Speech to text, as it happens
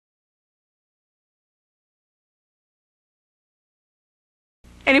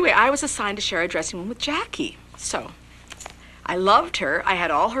Anyway, I was assigned to share a dressing room with Jackie. So I loved her. I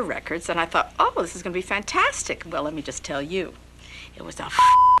had all her records, and I thought, oh, this is going to be fantastic. Well, let me just tell you, it was a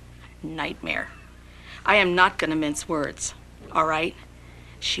nightmare. I am not going to mince words, all right?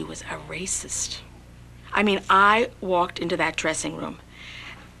 She was a racist. I mean, I walked into that dressing room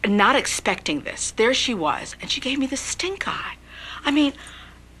not expecting this. There she was, and she gave me the stink eye. I mean,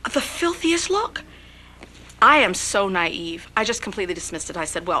 the filthiest look. I am so naive. I just completely dismissed it. I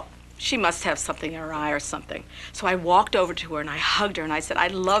said, well, she must have something in her eye or something. So I walked over to her and I hugged her and I said, I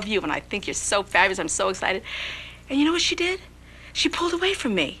love you and I think you're so fabulous. I'm so excited. And you know what she did? She pulled away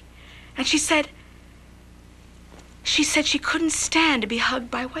from me. And she said she couldn't stand to be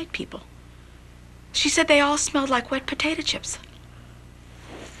hugged by white people. She said they all smelled like wet potato chips.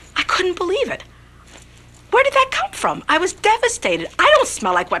 I couldn't believe it. Where did that come from? I was devastated. I don't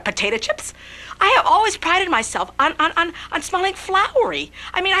smell like wet potato chips. I have always prided myself on smelling flowery.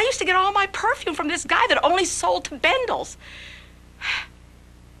 I mean, I used to get all my perfume from this guy that only sold to Bendel's.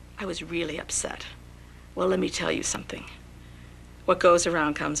 I was really upset. Well, let me tell you something. What goes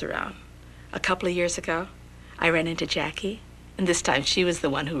around comes around. A couple of years ago, I ran into Jackie, and this time she was the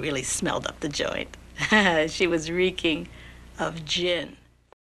one who really smelled up the joint. She was reeking of gin.